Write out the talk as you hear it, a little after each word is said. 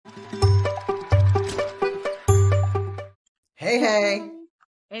Hey, hey,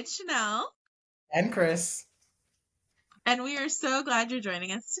 It's Chanel, and Chris. and we are so glad you're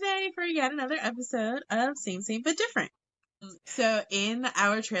joining us today for yet another episode of Same Same But Different. So, in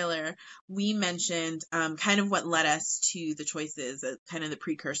our trailer, we mentioned kind of what led us to the choices, kind of the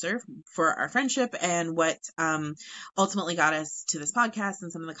precursor for our friendship, and what ultimately got us to this podcast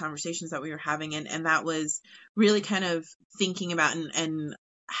and some of the conversations that we were having. And that was really kind of thinking about and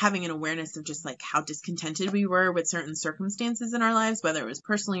having an awareness of just like how discontented we were with certain circumstances in our lives, whether it was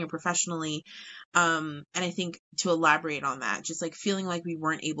personally or professionally. And I think to elaborate on that, just like feeling like we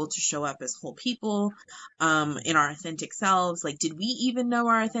weren't able to show up as whole people in our authentic selves. Like, did we even know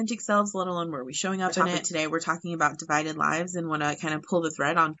our authentic selves, let alone were we showing up in it? Today, we're talking about divided lives and want to kind of pull the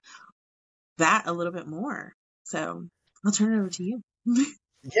thread on that a little bit more. So I'll turn it over to you.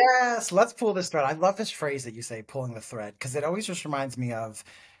 Yes, let's pull this thread. I love this phrase that you say, pulling the thread, because it always just reminds me of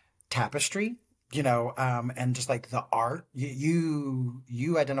tapestry, and just like the art. You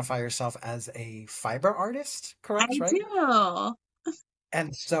identify yourself as a fiber artist, I correct, right? do.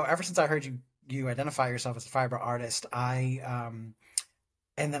 And so ever since I heard you identify yourself as a fiber artist, and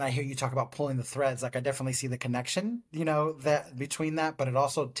then I hear you talk about pulling the threads. Like I definitely see the connection, that between that, but it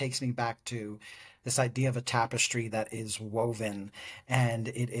also takes me back to this idea of a tapestry that is woven, and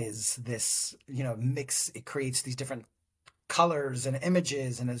it is this, mix. It creates these different colors and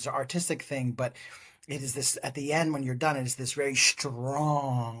images, and it's an artistic thing, but it is this at the end when you're done, it is this very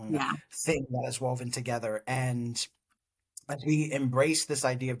strong Yeah. thing that is woven together. And as we embrace this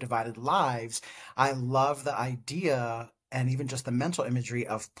idea of divided lives, I love the idea and even just the mental imagery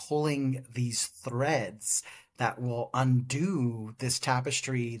of pulling these threads that will undo this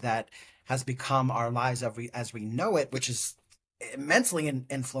tapestry that has become our lives as we know it, which is immensely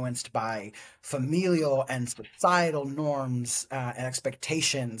influenced by familial and societal norms and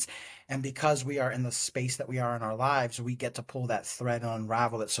expectations. And because we are in the space that we are in our lives, we get to pull that thread and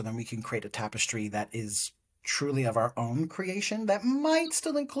unravel it so then we can create a tapestry that is truly of our own creation that might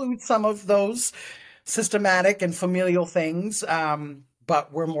still include some of those systematic and familial things,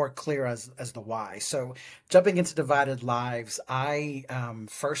 but we're more clear as the why. So, jumping into divided lives, I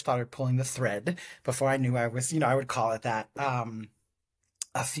first started pulling the thread before I knew I was, I would call it that.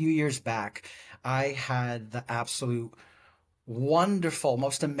 A few years back, I had the absolute wonderful,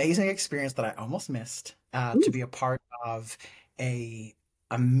 most amazing experience that I almost missed to Ooh. be a part of a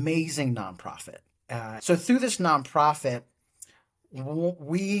amazing nonprofit. So through this nonprofit,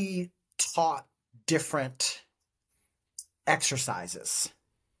 we taught different exercises.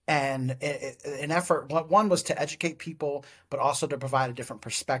 And an effort, one was to educate people, but also to provide a different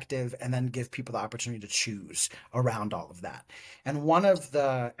perspective and then give people the opportunity to choose around all of that. And one of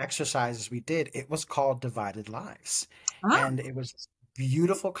the exercises we did, it was called Divided Lives. Ah, And it was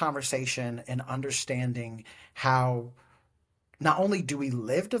beautiful conversation and understanding how not only do we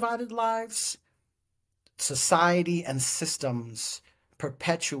live divided lives, society and systems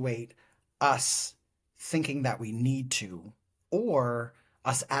perpetuate us thinking that we need to, or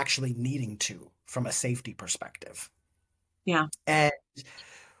us actually needing to from a safety perspective. yeah. And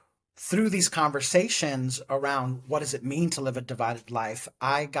through these conversations around what does it mean to live a divided life,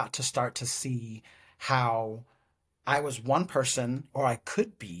 I got to start to see how I was one person, or I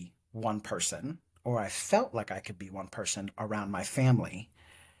could be one person, or I felt like I could be one person around my family.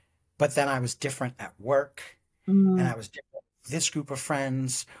 But then I was different at work, and Mm, I was different with this group of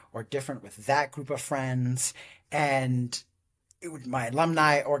friends or different with that group of friends. And my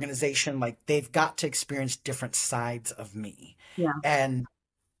alumni organization, like they've got to experience different sides of me. yeah. And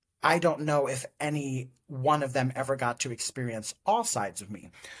I don't know if any one of them ever got to experience all sides of me.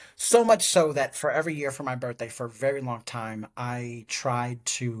 So much so that for every year for my birthday, for a very long time, I tried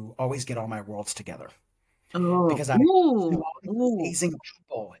to always get all my worlds together Oh, because I knew ooh, all these ooh. amazing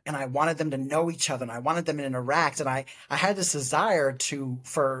people and I wanted them to know each other and I wanted them to interact. And I had this desire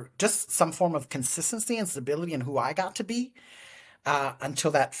for just some form of consistency and stability in who I got to be,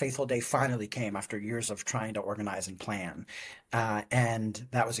 until that fateful day finally came after years of trying to organize and plan. And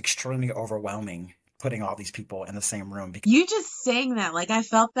that was extremely overwhelming, putting all these people in the same room. You just saying that, like I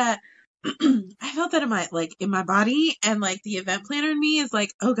felt that I felt that in my body, and like the event planner in me is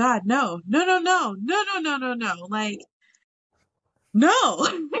like, oh God, no, no, no, no, no, no, no, no, no. Like, no.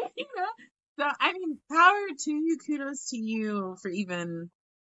 You know? So I mean, power to you, kudos to you for even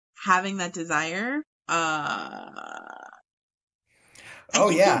having that desire. I Oh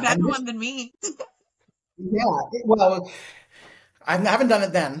think you're a yeah, better and one than me. well, I haven't done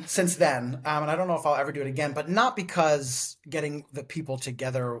it since then, and I don't know if I'll ever do it again. But not because getting the people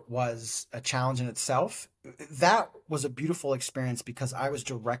together was a challenge in itself. That was a beautiful experience because I was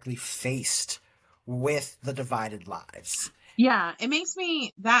directly faced with the divided lives, Yeah, that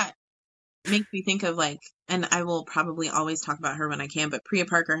makes me think of like, and I will probably always talk about her when I can, but Priya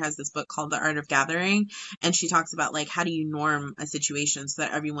Parker has this book called The Art of Gathering, and she talks about like how do you norm a situation so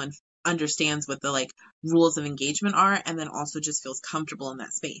that everyone understands what the like rules of engagement are, and then also just feels comfortable in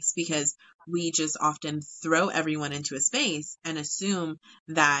that space, because we just often throw everyone into a space and assume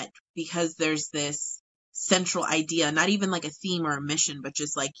that because there's this central idea, not even like a theme or a mission, but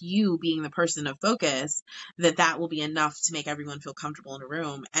just like you being the person of focus, that will be enough to make everyone feel comfortable in a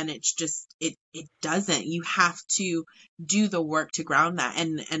room. And it's just it doesn't. You have to do the work to ground that.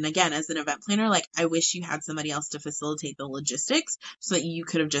 And again, as an event planner, like I wish you had somebody else to facilitate the logistics so that you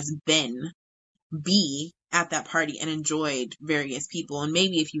could have just be at that party and enjoyed various people. And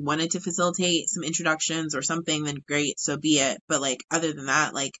maybe if you wanted to facilitate some introductions or something, then great, so be it. But like other than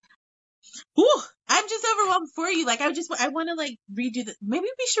that, like, whew, I'm just overwhelmed for you. Like I want to like redo the. Maybe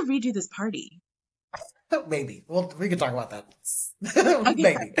we should redo this party. Maybe. Well, we can talk about that. Okay,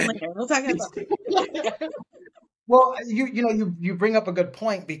 Maybe. later. We'll talk about it. Well, you bring up a good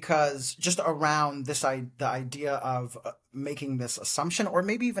point, because just around the idea of making this assumption, or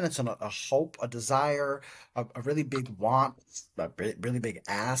maybe even it's a hope, a desire, a really big want, really big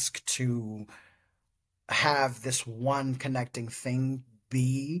ask to have this one connecting thing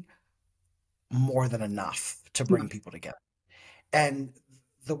be more than enough to Yeah. bring people together. And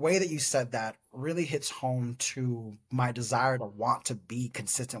the way that you said that really hits home to my desire to want to be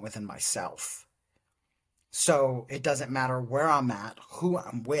consistent within myself. So it doesn't matter where I'm at, who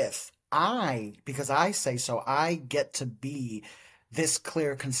I'm with. Because I say so, I get to be this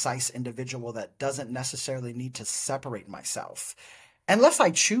clear, concise individual that doesn't necessarily need to separate myself unless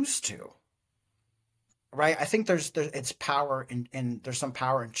I choose to. Right? I think there's it's power in there's some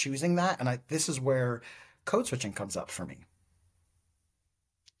power in choosing that, and this is where code switching comes up for me.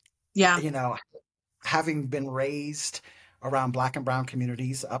 Yeah. You know, having been raised around Black and Brown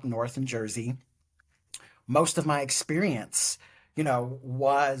communities up north in Jersey, most of my experience,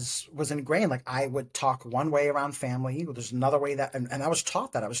 was ingrained. Like I would talk one way around family. There's another way and I was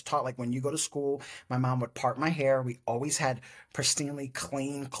taught that. I was taught like when you go to school, my mom would part my hair. We always had pristinely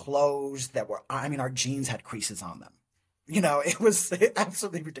clean clothes our jeans had creases on them. It was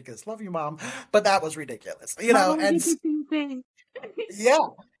absolutely ridiculous. Love you, Mom, but that was ridiculous. My mom And did the same thing. yeah,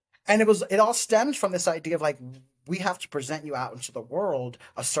 and it all stems from this idea of like we have to present you out into the world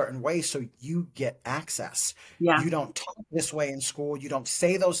a certain way so you get access. Yeah. You don't talk this way in school. You don't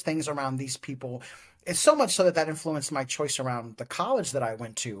say those things around these people. It's so much so that influenced my choice around the college that I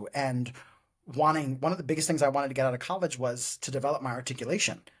went to, and one of the biggest things I wanted to get out of college was to develop my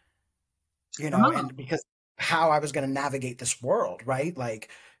articulation. Oh, And because how I was going to navigate this world, right? Like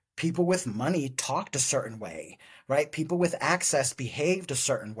people with money talked a certain way, right? People with access behaved a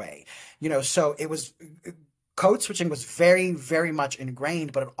certain way, so it was code switching was very, very much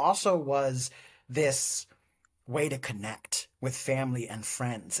ingrained, but it also was this way to connect with family and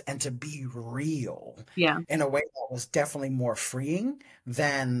friends and to be real yeah. in a way that was definitely more freeing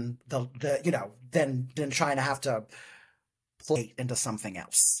than than trying to have to play into something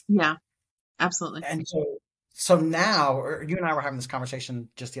else. Yeah. Absolutely. And so now, or you and I were having this conversation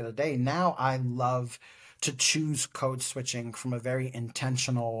just the other day. Now I love to choose code switching from a very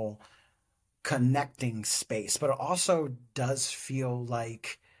intentional connecting space, but it also does feel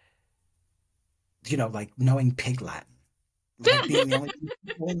like, like knowing Pig Latin, like being the only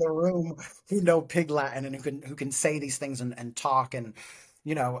people in the room who know Pig Latin and who can say these things and talk. And,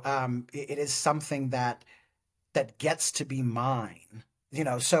 it is something that gets to be mine,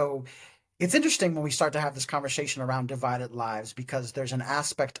 so it's interesting when we start to have this conversation around divided lives, because there's an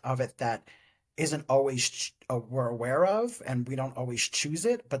aspect of it that isn't always we're aware of, and we don't always choose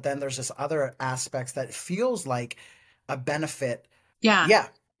it. But then there's this other aspects that feels like a benefit. Yeah.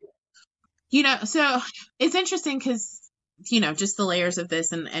 Yeah. So it's interesting because, just the layers of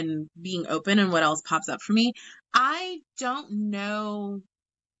this and being open and what else pops up for me. I don't know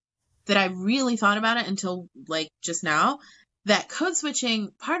that I really thought about it until like just now, that code switching,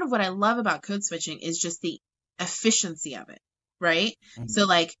 part of what I love about code switching is just the efficiency of it, right? Mhm. So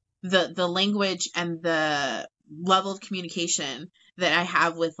like the language and the level of communication that I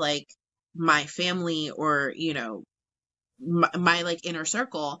have with like my family or, my like inner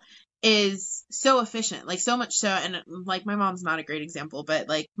circle is so efficient, like so much so. And like my mom's not a great example, but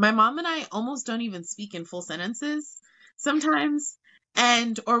like my mom and I almost don't even speak in full sentences sometimes.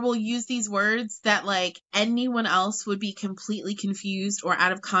 Or we'll use these words that like anyone else would be completely confused or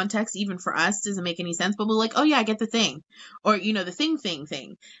out of context, even for us, doesn't make any sense. But we're like, oh yeah, I get the thing. Or, the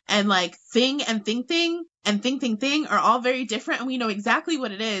thing. And like thing and thing and thing are all very different. And we know exactly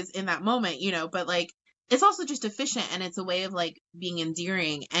what it is in that moment, but like it's also just efficient, and it's a way of like being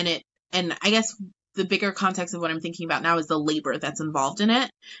endearing, and I guess the bigger context of what I'm thinking about now is the labor that's involved in it.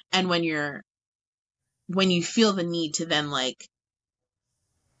 And when you feel the need to then like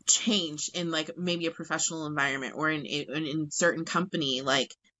change in like maybe a professional environment or in certain company,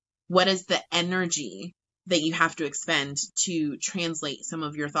 like what is the energy that you have to expend to translate some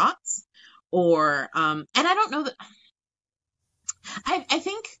of your thoughts? Or and I don't know that I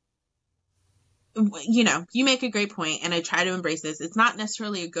think, you know, you make a great point, and I try to embrace this. It's not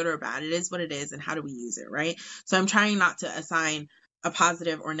necessarily a good or a bad. It is what it is, and how do we use it, right? So I'm trying not to assign a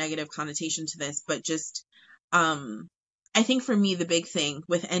positive or negative connotation to this, but just I think for me the big thing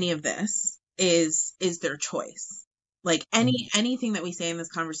with any of this is their choice. Like anything that we say in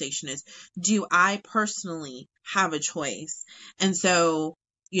this conversation is, do I personally have a choice? And so,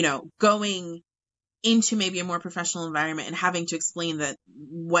 you know, going into maybe a more professional environment and having to explain that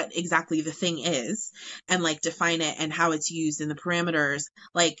what exactly the thing is and like define it and how it's used and the parameters,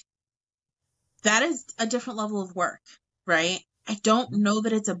 like that is a different level of work, right? I don't know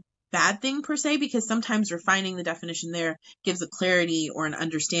that it's a bad thing per se, because sometimes refining the definition there gives a clarity or an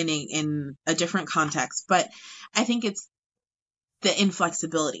understanding in a different context. But I think it's the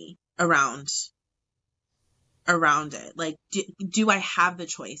inflexibility around it. Like, do I have the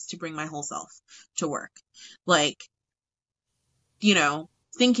choice to bring my whole self to work? Like, you know,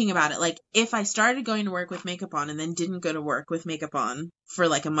 thinking about it, like if I started going to work with makeup on and then didn't go to work with makeup on for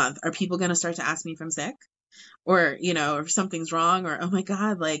like a month, are people going to start to ask me if I'm sick? Or, you know, if something's wrong, or, oh my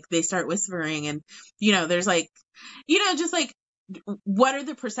God, like they start whispering, and, you know, there's like, you know, just like, what are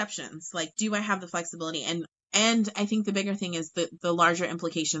the perceptions? Like, do I have the flexibility? And I think the bigger thing is the larger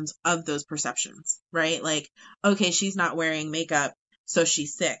implications of those perceptions, right? Like, okay, she's not wearing makeup, so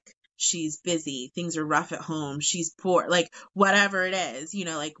she's sick. She's busy. Things are rough at home. She's poor. Like, whatever it is, you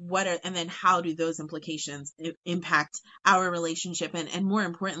know, like and then how do those implications impact our relationship? And more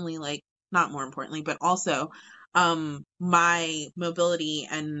importantly, like, not more importantly, but also, my mobility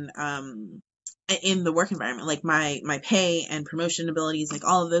and, in the work environment, like my pay and promotion abilities, like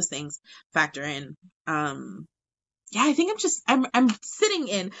all of those things factor in. Yeah, I think I'm sitting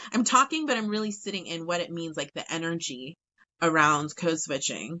in, I'm talking, but I'm really sitting in what it means, like the energy around code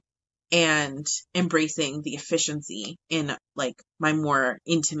switching and embracing the efficiency in like my more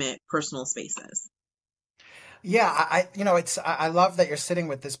intimate personal spaces. Yeah, you know, I love that you're sitting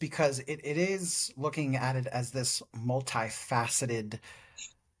with this because it is looking at it as this multifaceted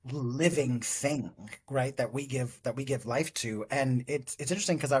living thing, right? That we give life to. And it's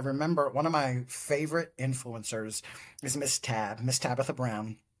interesting because I remember one of my favorite influencers is Miss Tabitha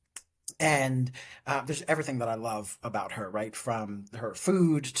Brown. And there's everything that I love about her, right? From her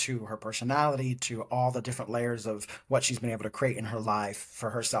food to her personality to all the different layers of what she's been able to create in her life for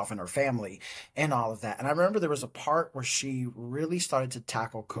herself and her family and all of that. And I remember there was a part where she really started to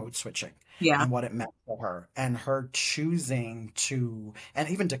tackle code switching Yeah. and what it meant for her, and her choosing to, and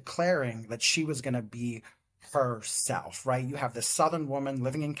even declaring that she was going to be herself, right? You have this Southern woman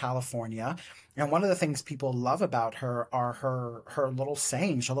living in California, and one of the things people love about her are her little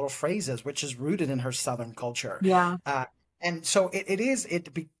sayings, her little phrases, which is rooted in her Southern culture. Yeah. Uh, and so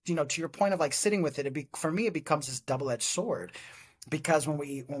you know, to your point of like sitting with it, for me, it becomes this double-edged sword, because when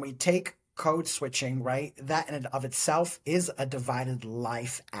we take code switching, right, that in and of itself is a divided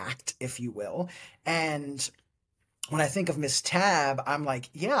life act, if you will. And when I think of Miss Tab, I'm like,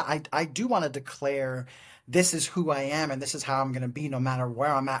 yeah, I do want to declare this is who I am and this is how I'm going to be no matter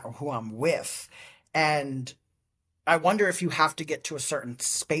where I'm at or who I'm with. And I wonder if you have to get to a certain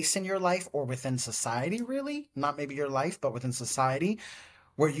space in your life or within society, really, not maybe your life, but within society,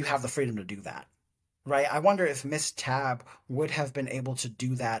 where you have the freedom to do that, right? I wonder if Miss Tab would have been able to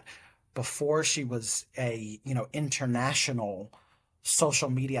do that before she was a, you know, international social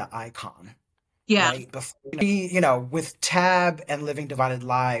media icon, Yeah. right? Before, you know, with Tab and Living Divided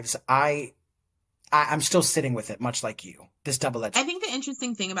Lives, I'm still sitting with it, much like you. This double edged. I think the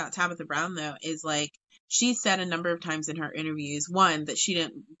interesting thing about Tabitha Brown, though, is like she said a number of times in her interviews, one, that she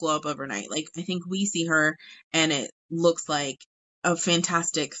didn't blow up overnight. Like, I think we see her and it looks like a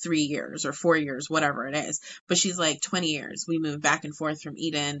fantastic 3 years or 4 years, whatever it is. But she's like 20 years. We moved back and forth from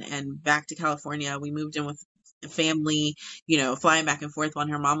Eden and back to California. We moved in with family, you know, flying back and forth when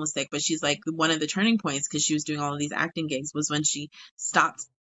her mom was sick. But she's like, one of the turning points, because she was doing all of these acting gigs, was when she stopped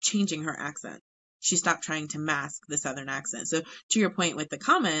changing her accent. She stopped trying to mask the Southern accent. So to your point with the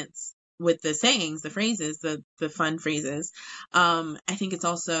comments, with the sayings, the phrases, the fun phrases, I think it's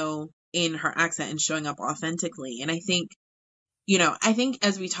also in her accent and showing up authentically. And I think, you know, I think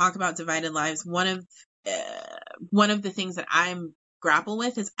as we talk about divided lives, one of the things that I'm grapple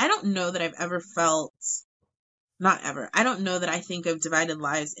with is I don't know that I've ever felt, not ever, I don't know that I think of divided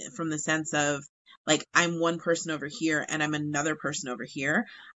lives from the sense of like I'm one person over here and I'm another person over here.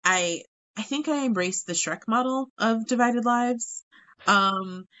 I I think I embrace the Shrek model of divided lives.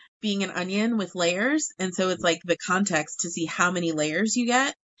 Um, Being an onion with layers, and so it's like the context to see how many layers you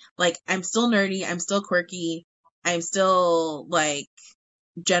get. Like I'm still nerdy, I'm still quirky, I'm still like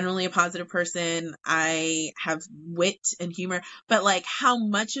generally a positive person. I have wit and humor, but like how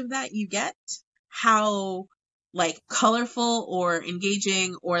much of that you get, how like colorful or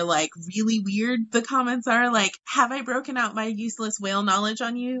engaging or like really weird the comments are, like, have I broken out my useless whale knowledge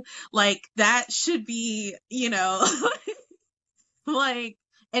on you? Like that should be, like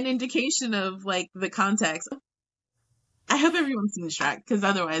an indication of like the context. I hope everyone's seen Shrek because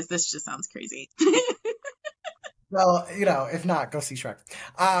otherwise this just sounds crazy. Well, if not, go see Shrek.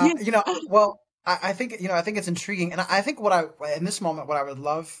 Yeah. I think, I think it's intriguing. And I think in this moment, what I would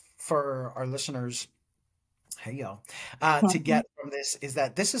love for our listeners, hey yo, to get from this is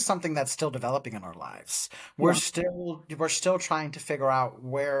that this is something that's still developing in our lives. Yeah. We're still trying to figure out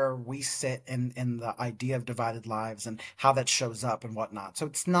where we sit in the idea of divided lives and how that shows up and whatnot. So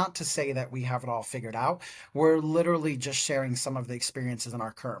it's not to say that we have it all figured out. We're literally just sharing some of the experiences and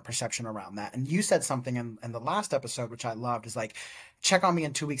our current perception around that. And you said something in the last episode, which I loved, is like, check on me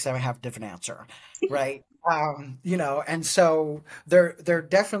in 2 weeks, I may have a different answer, right? And so there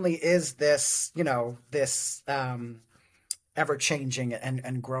definitely is this, ever changing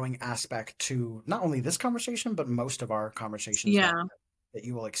and growing aspect to not only this conversation, but most of our conversations that Yeah. that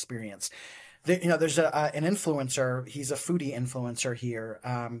you will experience. There's an influencer. He's a foodie influencer here,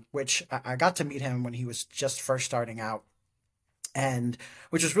 which I got to meet him when he was just first starting out, and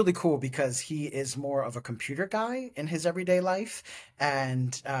which is really cool because he is more of a computer guy in his everyday life.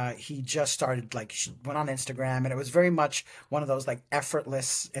 And he just started, like, went on Instagram, and it was very much one of those like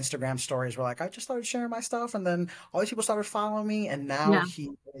effortless Instagram stories where like I just started sharing my stuff, and then all these people started following me, and now Yeah.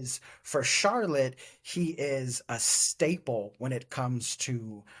 he is, for Charlotte, he is a staple when it comes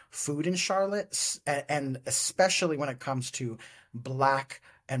to food in Charlotte, and especially when it comes to black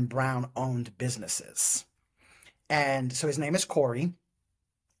and brown owned businesses. And so his name is Corey.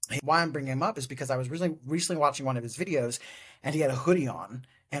 Why I'm bringing him up is because I was recently watching one of his videos, and he had a hoodie on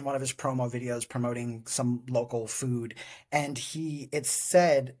and one of his promo videos promoting some local food. And it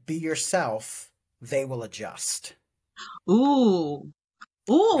said, "Be yourself, they will adjust." Ooh.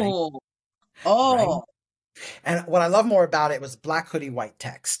 Right? Ooh. Right? Oh. And what I love more about it was black hoodie, white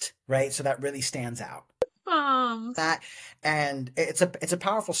text, right? So that really stands out. That, and it's a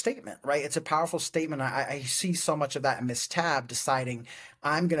powerful statement, right? It's a powerful statement. I see so much of that in Miss Tab deciding,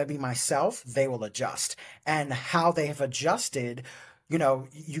 I'm going to be myself, they will adjust. And how they have adjusted,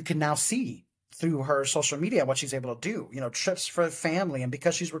 you can now see through her social media what she's able to do, trips for family. And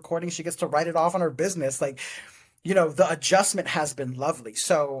because she's recording, she gets to write it off on her business. Like, the adjustment has been lovely.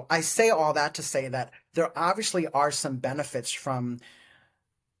 So I say all that to say that there obviously are some benefits from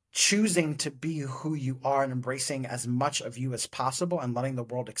choosing to be who you are and embracing as much of you as possible and letting the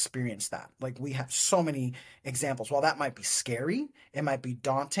world experience that. Like, we have so many examples. While that might be scary, it might be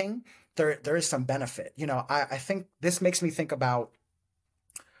daunting, there is some benefit. I think this makes me think about,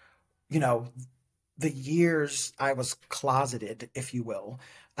 you know, the years I was closeted, if you will,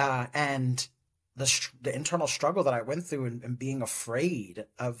 and the internal struggle that I went through, and being afraid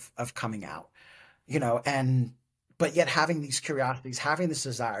of coming out, and but yet having these curiosities, having this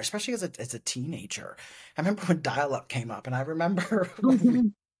desire, especially as a teenager. I remember when dial-up came up, and I remember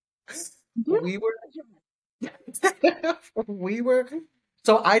we were we were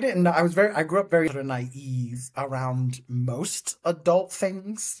so I didn't know. I grew up very sort of naive around most adult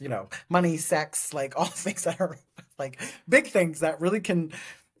things, money, sex, like all things that are like big things that really can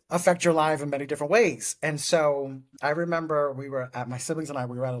affect your life in many different ways. And so I remember my siblings and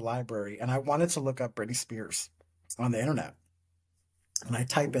we were at a library, and I wanted to look up Britney Spears on the internet. And I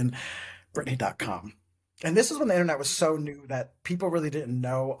type in Britney.com. And this is when the internet was so new that people really didn't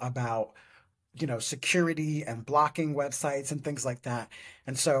know about, security and blocking websites and things like that.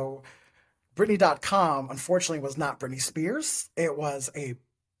 And so Britney.com, unfortunately, was not Britney Spears. It was a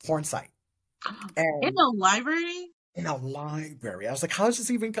porn site. In And a library? in a library. I was like, how does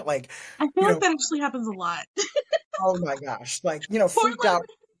this even like, I feel you like know, that actually happens a lot. oh my gosh, like, Poor freaked out.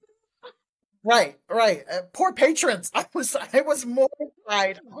 Right, right. Poor patrons. I was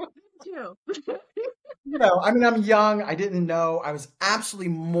mortified. too. I mean, I'm young. I didn't know. I was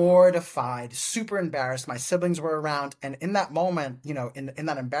absolutely mortified, super embarrassed. My siblings were around. And in that moment, in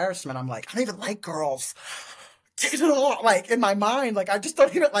that embarrassment, I'm like, I don't even like girls. like in my mind, like I just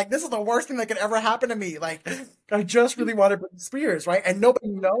don't even like this is the worst thing that could ever happen to me. Like I just really wanted Britney Spears, right? And nobody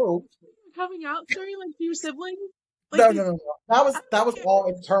knows. Coming out story like to your siblings? Like No, these no, no, no. That was all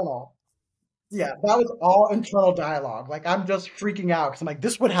internal. Yeah, that was all internal dialogue. Like I'm just freaking out because I'm like,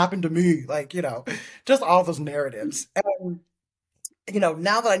 this would happen to me. Like, just all those narratives. And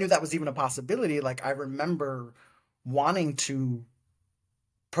now that I knew that was even a possibility, like I remember wanting to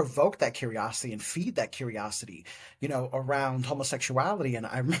provoke that curiosity and feed that curiosity, around homosexuality. And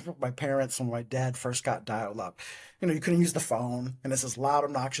I remember my parents, when my dad first got dialed up, you couldn't use the phone and it's this loud,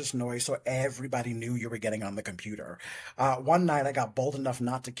 obnoxious noise. So everybody knew you were getting on the computer. One night I got bold enough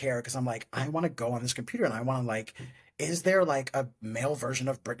not to care because I'm like, I want to go on this computer and I want to like, is there like a male version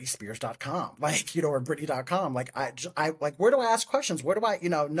of BritneySpears.com? Like, or Britney.com? Like, I like, where do I ask questions? Where do I,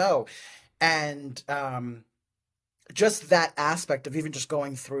 know? And, just that aspect of even just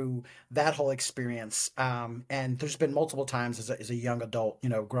going through that whole experience. And there's been multiple times as a young adult,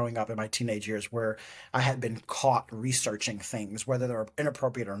 growing up in my teenage years where I had been caught researching things, whether they're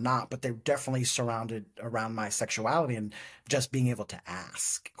inappropriate or not, but they're definitely surrounded around my sexuality and just being able to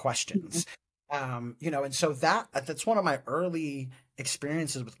ask questions. And so that's one of my early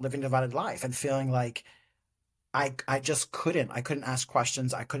experiences with living divided life and feeling like I just I couldn't ask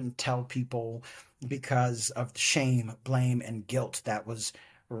questions. I couldn't tell people because of shame, blame, and guilt that was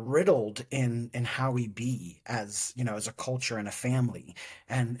riddled in how we be as a culture and a family.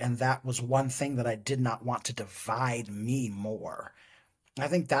 And that was one thing that I did not want to divide me more. I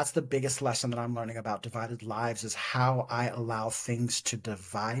think that's the biggest lesson that I'm learning about divided lives is how I allow things to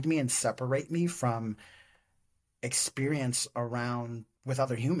divide me and separate me from experience around with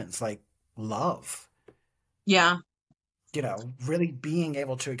other humans, like love. yeah. Really being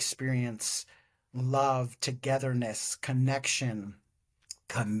able to experience love, togetherness, connection,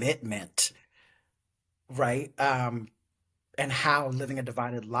 commitment, right? And how living a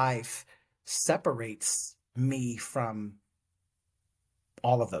divided life separates me from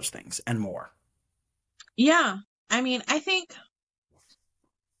all of those things and more. Yeah. I mean, I think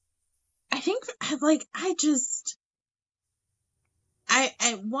like I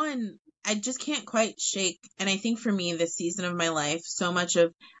just can't quite shake. And I think for me, this season of my life, so much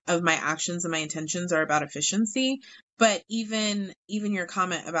of my actions and my intentions are about efficiency. But even your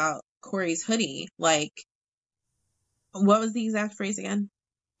comment about Corey's hoodie, like, what was the exact phrase again?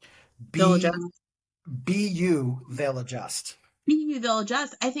 They'll adjust. Be be you, they'll adjust. Be you, they'll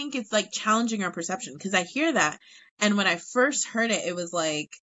adjust. I think it's like challenging our perception because I hear that. And when I first heard it, it was like,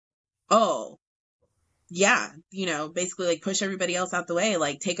 oh, yeah, basically like push everybody else out the way,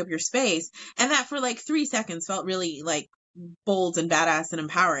 like take up your space. And that for like 3 seconds felt really like bold and badass and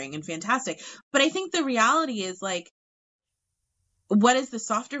empowering and fantastic. But I think the reality is like, what is the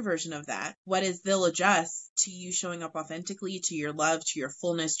softer version of that? What is they'll adjust to you showing up authentically, to your love, to your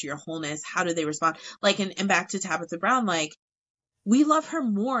fullness, to your wholeness? How do they respond? Like, and back to Tabitha Brown, like, we love her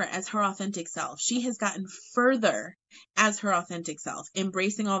more as her authentic self. She has gotten further as her authentic self,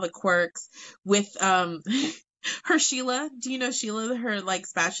 embracing all the quirks with her Sheila. Do you know Sheila, her like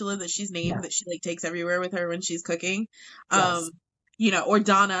spatula that she's named Yeah. that she like takes everywhere with her when she's cooking? Um, Yes. or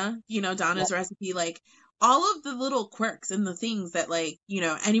Donna, Yeah. Donna's recipe, like all of the little quirks and the things that like,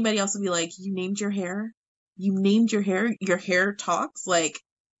 anybody else would be like, you named your hair? You named your hair talks, like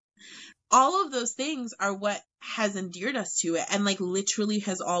all of those things are what has endeared us to it and like literally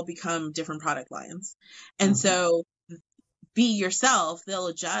has all become different product lines. And Mhm. so be yourself, they'll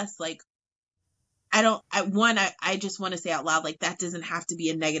adjust. Like I just want to say out loud, like that doesn't have to be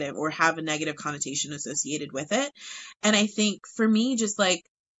a negative or have a negative connotation associated with it. And I think for me, just like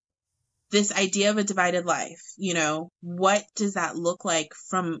this idea of a divided life, what does that look like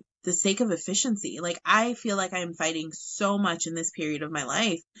from the sake of efficiency? Like, I feel like I'm fighting so much in this period of my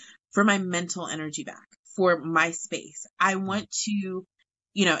life for my mental energy back, for my space. I want to,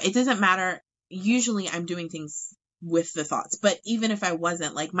 it doesn't matter. Usually I'm doing things with the thoughts, but even if I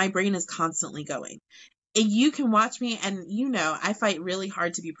wasn't, like, my brain is constantly going. And you can watch me and I fight really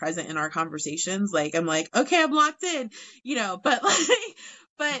hard to be present in our conversations. Like, I'm like, okay, I'm locked in, but like,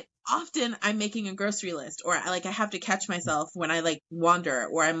 but often I'm making a grocery list or I have to catch myself when I like wander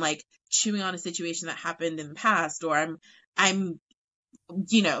or I'm like chewing on a situation that happened in the past or I'm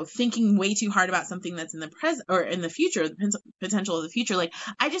thinking way too hard about something that's in the present or in the future, the potential of the future. Like,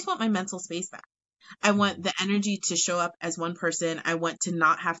 I just want my mental space back. I want the energy to show up as one person. I want to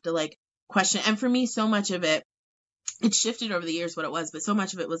not have to like question. And for me, so much of it it shifted over the years what it was, but so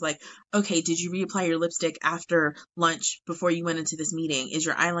much of it was like, okay, did you reapply your lipstick after lunch before you went into this meeting? Is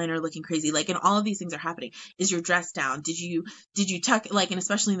your eyeliner looking crazy? Like, and all of these things are happening. Is your dress down? Did you tuck, like, and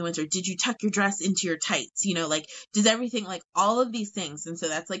especially in the winter, did you tuck your dress into your tights? You know, like, does everything, like, all of these things. And so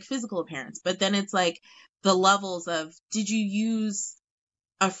that's like physical appearance. But then it's like the levels of, did you use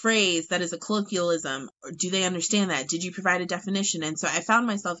a phrase that is a colloquialism, or do they understand that? Did you provide a definition? And so I found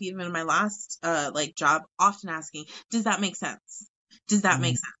myself, even in my last like job, often asking, does that make sense? Does that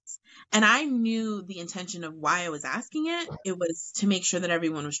make sense? And I knew the intention of why I was asking it. It was to make sure that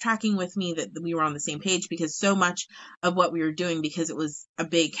everyone was tracking with me, that we were on the same page, because so much of what we were doing, because it was a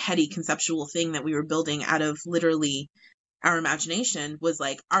big, heady conceptual thing that we were building out of literally our imagination, was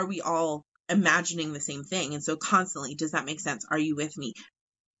like, are we all imagining the same thing? And so constantly, does that make sense? Are you with me?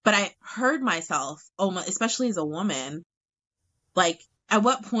 But I heard myself, especially as a woman, like, at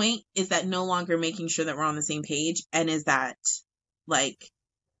what point is that no longer making sure that we're on the same page? And is that like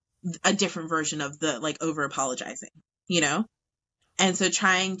a different version of the like over apologizing, you know? And so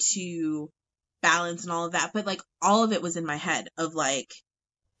trying to balance and all of that, but like all of it was in my head of like,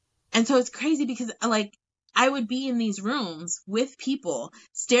 and so it's crazy because like I would be in these rooms with people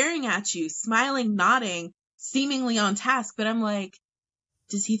staring at you, smiling, nodding, seemingly on task, but I'm like,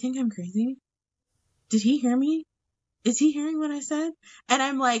 does he think I'm crazy? Did he hear me? Is he hearing what I said? And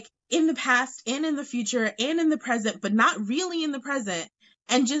I'm like in the past and in the future and in the present, but not really in the present.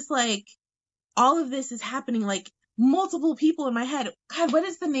 And just like all of this is happening, like multiple people in my head. God, what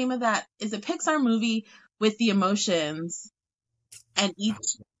is the name of that? Is a Pixar movie with the emotions and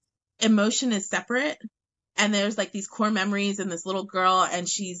each emotion is separate? And there's like these core memories and this little girl, and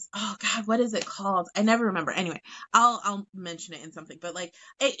she's, oh God, what is it called? I never remember. Anyway, I'll mention it in something, but like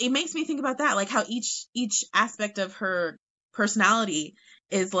it makes me think about that, like how each aspect of her personality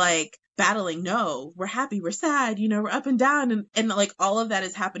is like battling, no, we're happy, we're sad, you know, we're up and down, and like all of that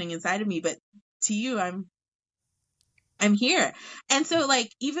is happening inside of me. But to you, I'm here. And so like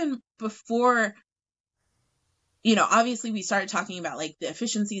even before, you know, obviously we started talking about like the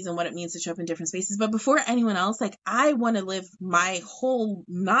efficiencies and what it means to show up in different spaces. But before anyone else, like I want to live my whole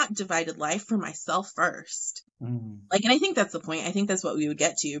not divided life for myself first. Like, and I think that's the point. I think that's what we would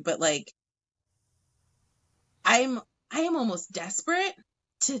get to. But like, I am almost desperate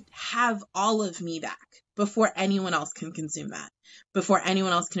to have all of me back before anyone else can consume that, before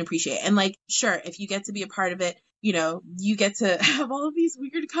anyone else can appreciate it. And like, sure, if you get to be a part of it, you know, you get to have all of these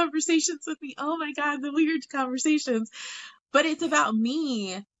weird conversations with me. Oh my God, the weird conversations. But it's about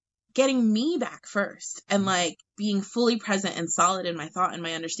me getting me back first and like being fully present and solid in my thought and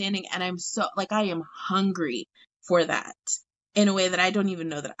my understanding. And I'm so like, I am hungry for that in a way that I don't even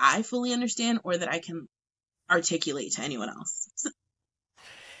know that I fully understand or that I can articulate to anyone else.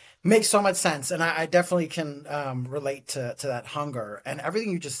 Makes so much sense, and I definitely can relate to that hunger. And everything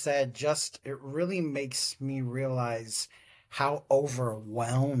you just said, just it really makes me realize how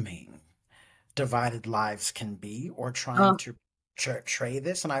overwhelming divided lives can be, or trying Oh, to portray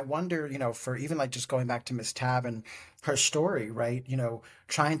this. And I wonder, you know, for even like just going back to Miss Tab and her story, right? You know,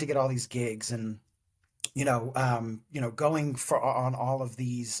 trying to get all these gigs and going for on all of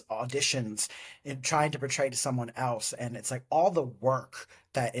these auditions and trying to portray to someone else, and it's like all the work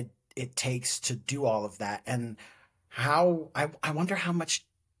that it takes to do all of that, and how I wonder how much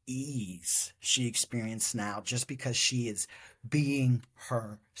ease she experienced now just because she is being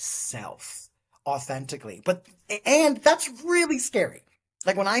herself authentically. But and that's really scary.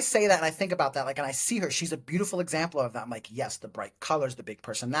 Like when I say that and I think about that, like, and I see her, she's a beautiful example of that. I'm like, yes, the bright colors, the big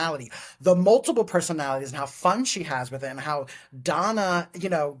personality, the multiple personalities, and how fun she has with it, and how Donna, you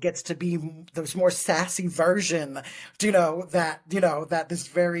know, gets to be this more sassy version, that this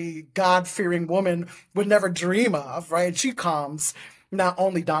very God-fearing woman would never dream of, right? And she calms not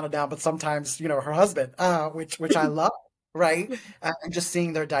only Donna down, but sometimes, her husband, which I love, right? And just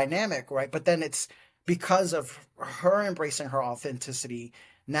seeing their dynamic, right? But then it's because of her embracing her authenticity.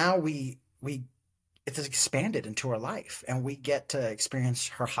 Now we it's expanded into her life, and we get to experience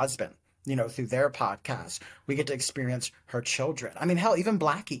her husband, through their podcast. We get to experience her children. I mean, hell, even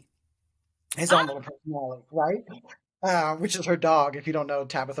Blackie, his own little personality, right? Which is her dog. If you don't know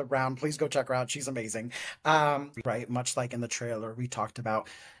Tabitha Brown, please go check her out. She's amazing. Right. Much like in the trailer, we talked about,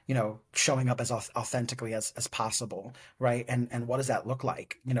 showing up as authentically as possible. Right. And what does that look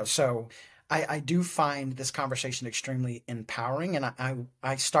like? So I do find this conversation extremely empowering. And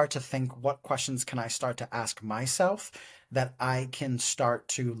I start to think, what questions can I start to ask myself that I can start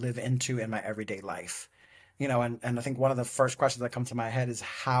to live into in my everyday life? And I think one of the first questions that come to my head is,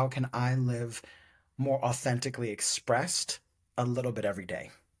 how can I live more authentically expressed a little bit every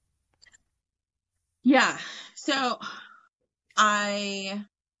day? Yeah. So I,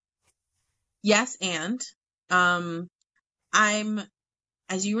 yes, and um, I'm,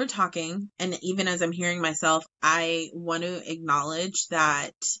 as you were talking, and even as I'm hearing myself, I want to acknowledge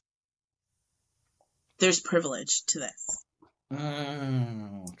that there's privilege to this.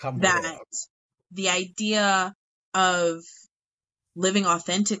 Come with it. That the idea of living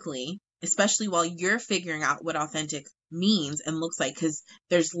authentically, especially while you're figuring out what authentic means and looks like, because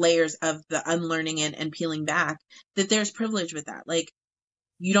there's layers of the unlearning and peeling back, that there's privilege with that. Like,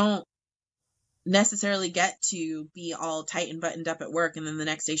 you don't necessarily get to be all tight and buttoned up at work and then the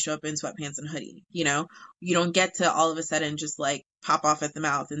next day show up in sweatpants and hoodie, you know? You don't get to all of a sudden just like pop off at the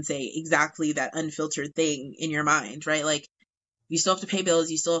mouth and say exactly that unfiltered thing in your mind, right? Like, you still have to pay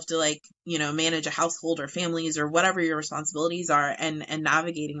bills, you still have to, like, you know, manage a household or families or whatever your responsibilities are, and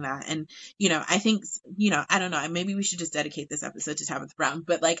navigating that. And, you know, I think, you know, I don't know, maybe we should just dedicate this episode to Tabitha Brown,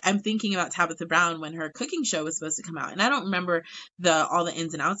 but like, I'm thinking about Tabitha Brown when her cooking show was supposed to come out, and I don't remember all the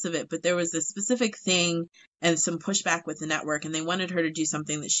ins and outs of it, but there was this specific thing and some pushback with the network, and they wanted her to do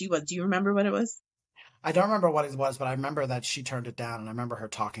something that she was. Do you remember what it was? I don't remember what it was, but I remember that she turned it down, and I remember her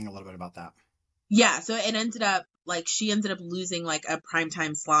talking a little bit about that. Yeah, so it ended up like she ended up losing like a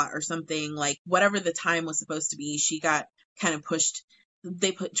primetime slot or something, like whatever the time was supposed to be. She got kind of pushed.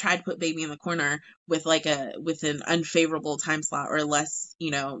 They tried to put Baby in the corner with like with an unfavorable time slot or less,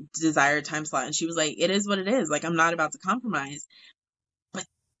 you know, desired time slot. And she was like, it is what it is. Like, I'm not about to compromise. But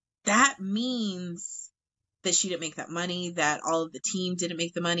that means that she didn't make that money, that all of the team didn't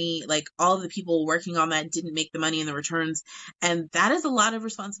make the money, like all of the people working on that didn't make the money in the returns. And that is a lot of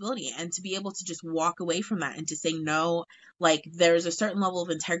responsibility. And to be able to just walk away from that and to say no, like, there's a certain level of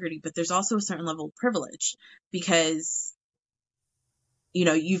integrity, but there's also a certain level of privilege, because, you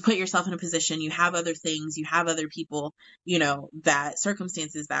know, you've put yourself in a position, you have other things, you have other people, you know, that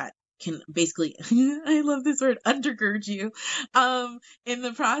circumstances that can basically I love this word, undergird you in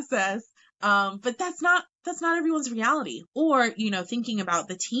the process. But that's not everyone's reality. Or, you know, thinking about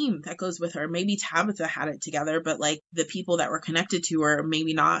the team that goes with her. Maybe Tabitha had it together, but like the people that were connected to her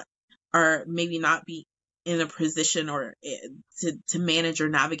maybe not be in a position or to manage or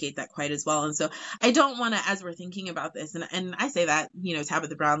navigate that quite as well. And so I don't want to, as we're thinking about this, and I say that, you know,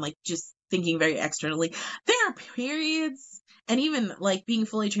 Tabitha Brown, like, just thinking very externally, there are periods, and even like being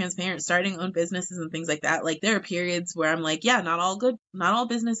fully transparent, starting own businesses and things like that, like there are periods where I'm like, yeah, not all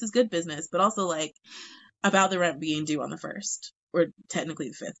business is good business, but also like about the rent being due on the first, or technically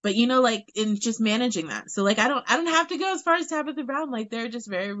the fifth, but, you know, like, in just managing that. So like, I don't have to go as far as Tabitha Brown. Like, there are just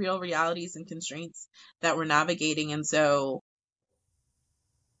very real realities and constraints that we're navigating. And so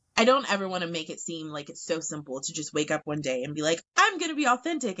I don't ever want to make it seem like it's so simple to just wake up one day and be like, I'm going to be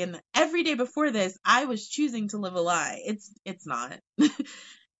authentic, and every day before this I was choosing to live a lie. It's not.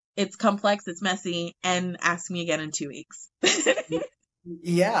 It's complex, it's messy, and ask me again in 2 weeks.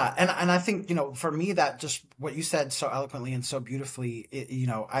 Yeah, and I think, you know, for me, that just what you said so eloquently and so beautifully, you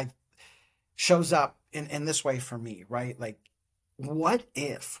know, I shows up in this way for me, right? Like, what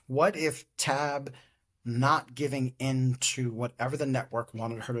if Tab not giving in to whatever the network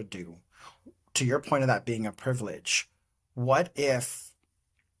wanted her to do, to your point of that being a privilege, what if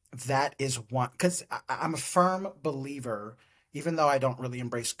that is one, because I'm a firm believer, even though I don't really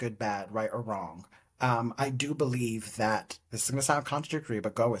embrace good, bad, right or wrong. I do believe that this is going to sound contradictory,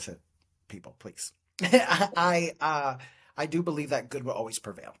 but go with it, people, please. I do believe that good will always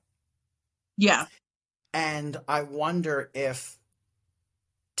prevail, Yeah. and I wonder if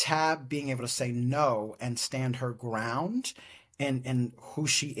Tab being able to say no and stand her ground in who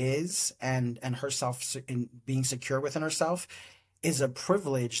she is, and herself, in being secure within herself, is a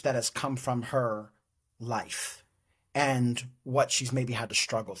privilege that has come from her life and what she's maybe had to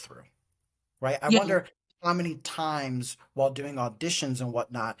struggle through, right? I Yeah. wonder how many times while doing auditions and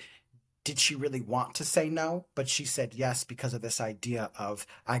whatnot did she really want to say no, but she said yes because of this idea of,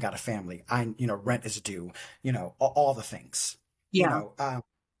 I got a family, rent is due, all the things, you Yeah. know, um,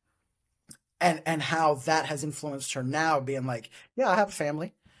 and how that has influenced her now, being like, yeah, I have a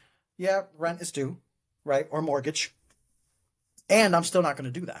family, yeah, rent is due, right, or mortgage, and I'm still not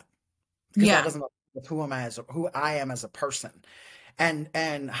going to do that because that Yeah. doesn't align with who I am as a person,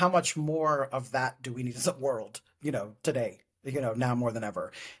 and how much more of that do we need as a world, today, now more than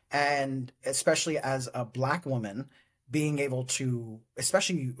ever, and especially as a Black woman, being able to,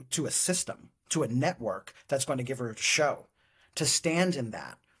 especially to a system, to a network that's going to give her a show, to stand in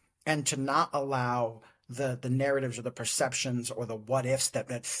that and to not allow the narratives or the perceptions or the what ifs,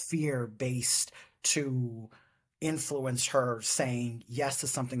 that fear based, to influence her saying yes to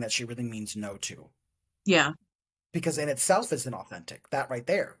something that she really means no to. Yeah. because in itself is inauthentic. That right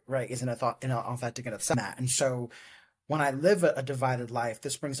there, right, isn't a thought inauthentic in itself. And so when I live a divided life,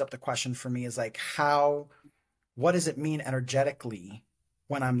 this brings up the question for me is like, what does it mean energetically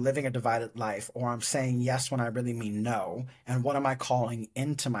when I'm living a divided life, or I'm saying yes when I really mean no? And what am I calling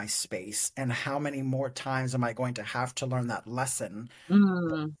into my space? And how many more times am I going to have to learn that lesson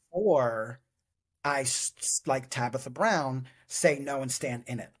Mm, before like Tabitha Brown, say no and stand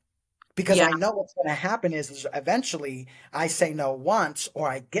in it? Because yeah, I know what's going to happen is eventually I say no once, or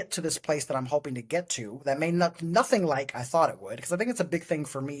I get to this place that I'm hoping to get to that may not nothing like I thought it would. Because I think it's a big thing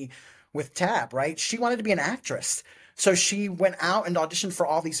for me with Tab, right? She wanted to be an actress, so she went out and auditioned for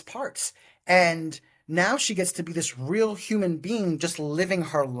all these parts, and now she gets to be this real human being just living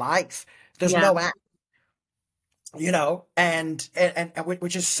her life. There's yeah. no act, and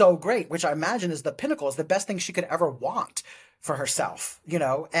which is so great, which I imagine is the pinnacle, is the best thing she could ever want for herself,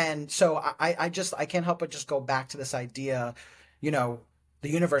 and so I can't help but just go back to this idea, you know the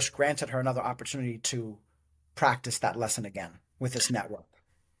universe granted her another opportunity to practice that lesson again with this network.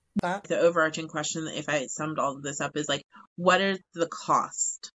 That. The overarching question, if I summed all of this up, is like, what is the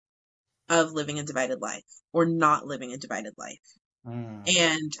cost of living a divided life or not living a divided life? Mm,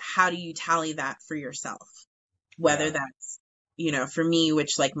 And how do you tally that for yourself? Whether yeah. that's, for me,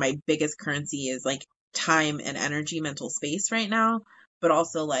 which like my biggest currency is like time and energy, mental space right now, but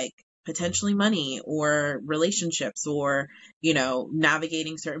also like potentially money or relationships or,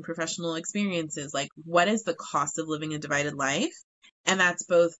 navigating certain professional experiences. Like, what is the cost of living a divided life? And that's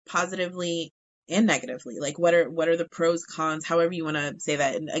both positively and negatively. Like, what are the pros, cons, however you want to say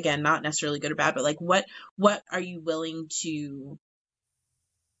that. And again, not necessarily good or bad, but like, what are you willing to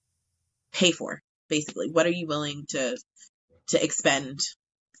pay for? Basically, what are you willing to expend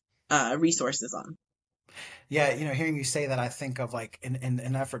resources on? Yeah, hearing you say that, I think of like in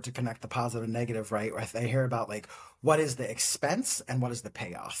an effort to connect the positive and negative, right? I hear about like what is the expense and what is the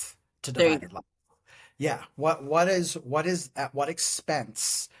payoff to There you go. divided life. Yeah. What is at what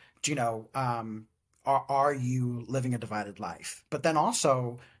expense, do are you living a divided life? But then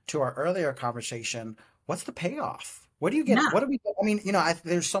also, to our earlier conversation, what's the payoff? What do you get? Yeah, What do we I mean,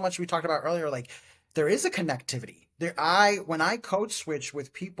 there's so much we talked about earlier, like there is a connectivity. When I code switch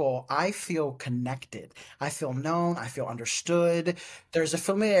with people, I feel connected. I feel known, I feel understood. There's a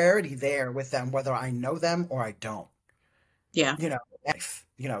familiarity there with them, whether I know them or I don't yeah, life.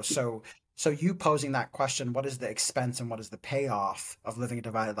 So you posing that question, what is the expense and what is the payoff of living a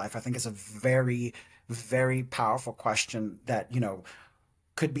divided life, I think is a very, very powerful question that,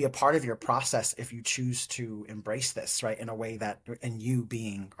 could be a part of your process if you choose to embrace this, right? In a way that, and you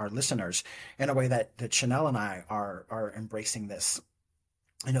being our listeners, in a way that Chanel and I are embracing this,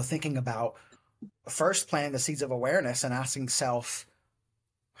 thinking about first planting the seeds of awareness and asking self,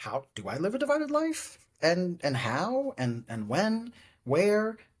 how do I live a divided life? And how and when,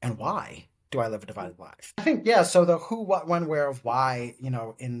 where, and why do I live a divided life? I think, yeah, so the who, what, when, where, of why,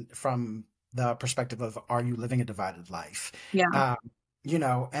 in from the perspective of, are you living a divided life? yeah, Um,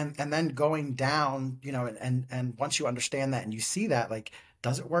 and then going down, and once you understand that and you see that, like,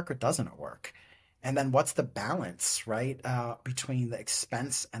 does it work or doesn't it work? And then what's the balance, right, between the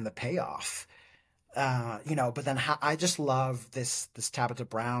expense and the payoff? But then I just love this Tabitha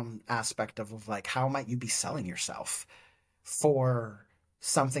Brown aspect of like, how might you be selling yourself for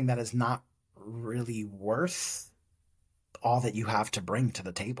something that is not really worth all that you have to bring to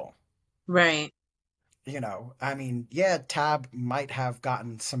the table? right, I mean, yeah, Tab might have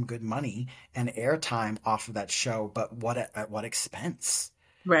gotten some good money and airtime off of that show, but at what expense?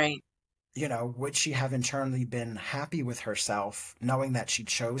 right. Would she have internally been happy with herself knowing that she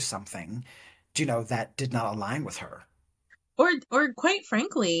chose something, that did not align with her? Or quite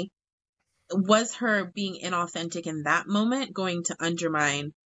frankly, was her being inauthentic in that moment going to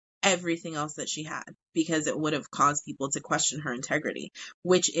undermine everything else that she had? Because it would have caused people to question her integrity,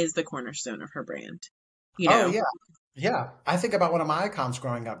 which is the cornerstone of her brand, you Oh know? yeah. Yeah. I think about one of my icons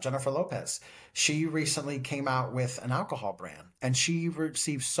growing up, Jennifer Lopez. She recently came out with an alcohol brand, and she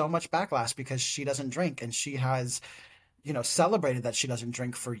received so much backlash because she doesn't drink, and she has, celebrated that she doesn't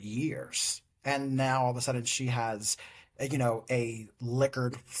drink for years. And now all of a sudden she has a I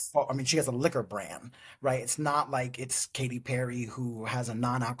mean, she has a liquor brand, right? It's not like it's Katy Perry who has a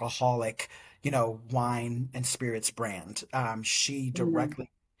non-alcoholic, wine and spirits brand. She Mm, directly,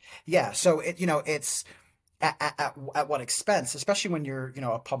 yeah. So it's at what expense, especially when you're,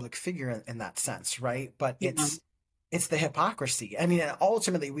 a public figure in that sense, right? But yeah, it's the hypocrisy. I mean,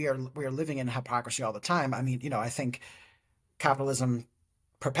 ultimately we are living in hypocrisy all the time. I mean, I think capitalism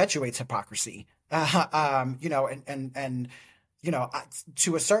perpetuates hypocrisy. And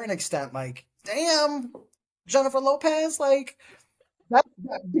to a certain extent, like, damn, Jennifer Lopez? Like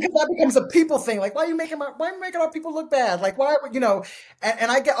because that becomes a people thing. Like, why are you making our people look bad? Like, why you know? And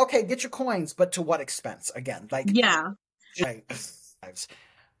I get okay, get your coins, but to what expense? Again, like, Yeah. right.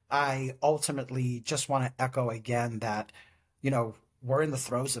 I ultimately just want to echo again that, you know, we're in the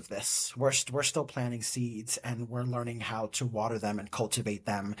throes of this. We're still planting seeds and we're learning how to water them and cultivate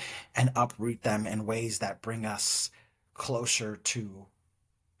them and uproot them in ways that bring us closer to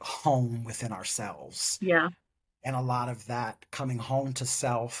home within ourselves. Yeah. And a lot of that coming home to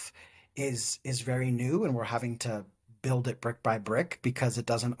self is very new, and we're having to build it brick by brick because it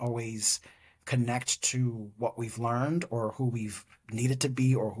doesn't always connect to what we've learned or who we've needed to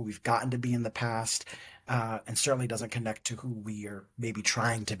be or who we've gotten to be in the past, and certainly doesn't connect to who we are maybe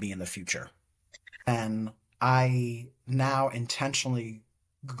trying to be in the future. And I now intentionally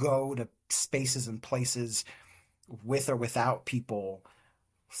go to spaces and places with or without people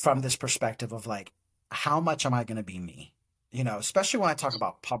from this perspective of like, how much am I going to be me? You know, especially when I talk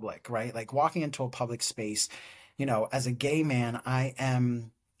about public, right? Like walking into a public space, you know, as a gay man, I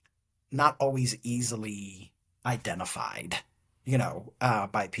am not always easily identified, you know,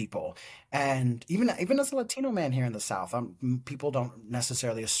 by people. And even as a Latino man here in the South, people don't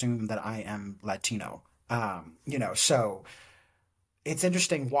necessarily assume that I am Latino. You know, so it's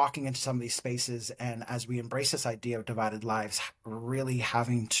interesting walking into some of these spaces and as we embrace this idea of divided lives, really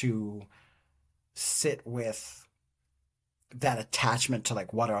having to sit with that attachment to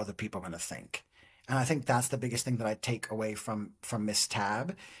like what are other people going to think. And I think that's the biggest thing that I take away from Miss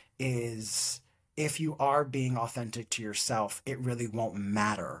Tab is if you are being authentic to yourself, it really won't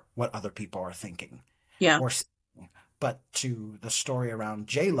matter what other people are thinking Yeah. or saying. But to the story around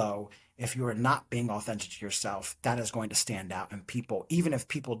J Lo, if you are not being authentic to yourself, that is going to stand out, and people, even if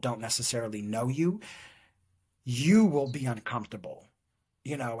people don't necessarily know you, you will be uncomfortable,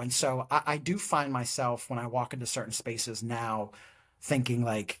 you know. And so I do find myself when I walk into certain spaces now thinking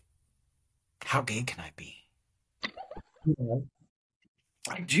like, how gay can I be? You know?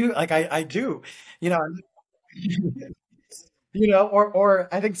 I do, you know, you know, or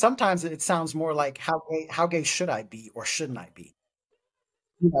I think sometimes it sounds more like how gay should I be or shouldn't I be?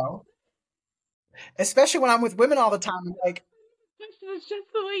 You know, especially when I'm with women all the time. I'm like, It's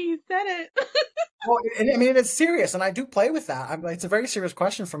just the way you said it. well, and I mean, it's serious, and I do play with that. It's a very serious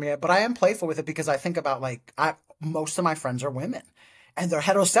question for me, but I am playful with it because I think about like most of my friends are women, and they're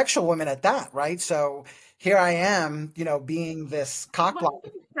heterosexual women at that, right? So here I am, you know, being this Well,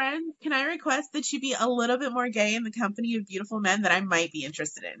 cockblock. friend, can I request that you be a little bit more gay in the company of beautiful men that I might be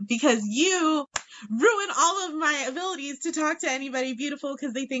interested in? Because you ruin all of my abilities to talk to anybody beautiful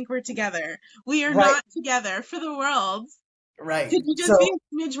because they think we're together. We are Right, not together for the world. right. Could you just be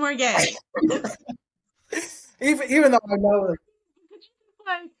So a smidge more gay? even though I know, like, Could you just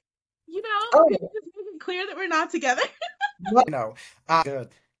like, oh, could you just make it clear that we're not together? you know, good.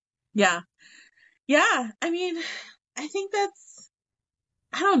 Yeah. Yeah. I mean, I think that's,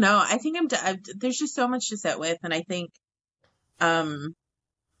 I don't know. I think there's just so much to sit with. And I think, um,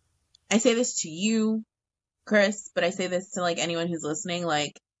 I say this to you, Chris, but I say this to like anyone who's listening,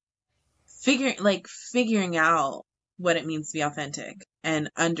 like figuring out what it means to be authentic and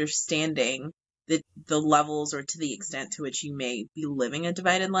understanding the levels or to the extent to which you may be living a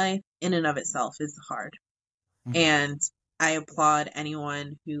divided life in and of itself is hard. Mhm. And I applaud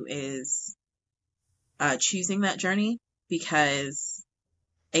anyone who is choosing that journey because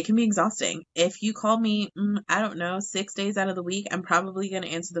it can be exhausting. If you call me, I don't know, 6 days out of the week, I'm probably going to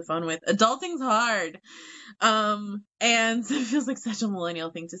answer the phone with adulting's hard. And it feels like such a millennial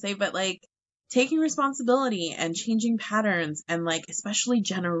thing to say, but like taking responsibility and changing patterns and like, especially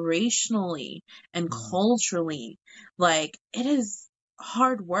generationally and Mhm. culturally, like it is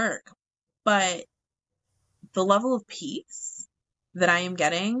hard work, but the level of peace that I am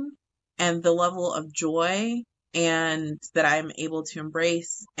getting and the level of joy and that I'm able to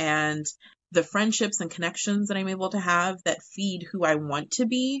embrace and the friendships and connections that I'm able to have that feed who I want to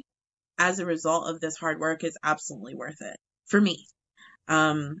be as a result of this hard work is absolutely worth it for me.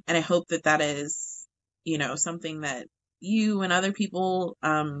 And I hope that that is, something that you and other people,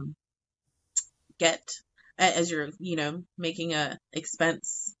 get as you're, making a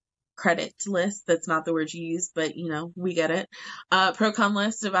expense credit list. That's not the word you use, but we get it. Pro con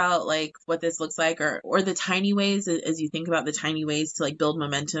list about like what this looks like or the tiny ways as you think about the tiny ways to like build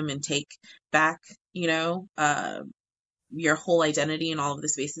momentum and take back, your whole identity in all of the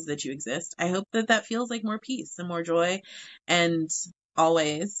spaces that you exist. I hope that that feels like more peace and more joy and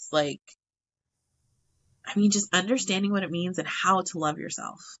always like, I mean, just understanding what it means and how to love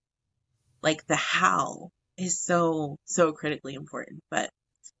yourself. Like the how is so, so critically important. But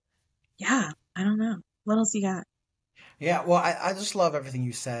yeah, I don't know. What else you got? Yeah, well, I just love everything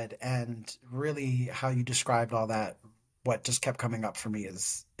you said, and really how you described all that. What just kept coming up for me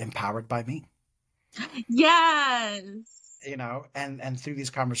is empowered by me, Yes. and through these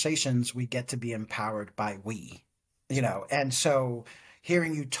conversations, we get to be empowered by and so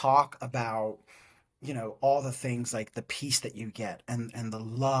hearing you talk about, all the things like the peace that you get and the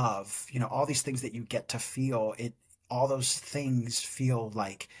love, all these things that you get to feel, all those things feel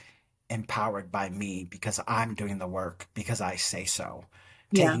like empowered by me because I'm doing the work because I say so,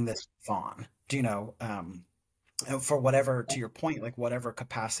 Yeah. taking this on, for whatever, to your point, like whatever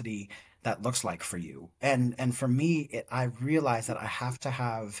capacity that looks like for you. And for me, I realize that I have to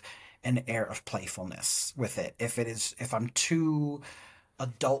have an air of playfulness with it. If I'm too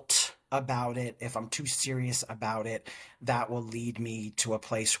adult about it, if I'm too serious about it, that will lead me to a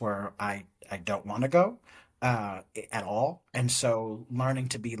place where I don't want to go at all. And so learning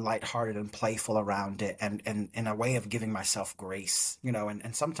to be lighthearted and playful around it, and in a way of giving myself grace,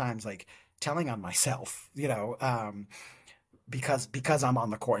 and sometimes like telling on myself, because I'm on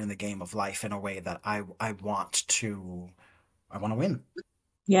the court in the game of life in a way that I want to win.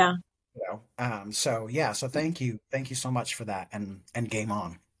 Yeah. So yeah, so thank you so much for that, and game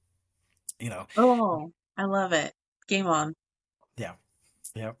on. You know, Oh, I love it. Game on. yeah,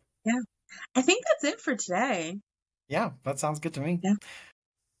 yeah, Yeah. I think that's it for today. yeah. That sounds good to me. Yeah.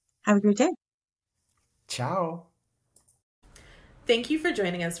 Have a great day. Ciao. Thank you for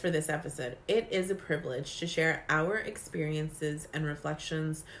joining us for this episode. It is a privilege to share our experiences and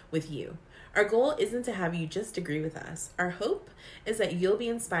reflections with you. Our goal isn't to have you just agree with us. Our hope is that you'll be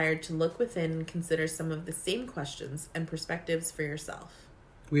inspired to look within and consider some of the same questions and perspectives for yourself.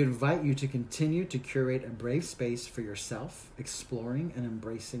 We invite you to continue to curate a brave space for yourself, exploring and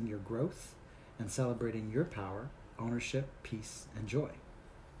embracing your growth and celebrating your power, ownership, peace, and joy.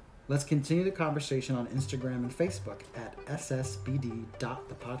 Let's continue the conversation on Instagram and Facebook at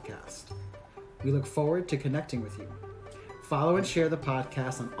ssbd.thepodcast. We look forward to connecting with you. Follow and share the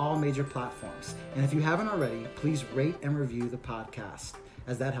podcast on all major platforms. And if you haven't already, please rate and review the podcast,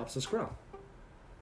 as that helps us grow.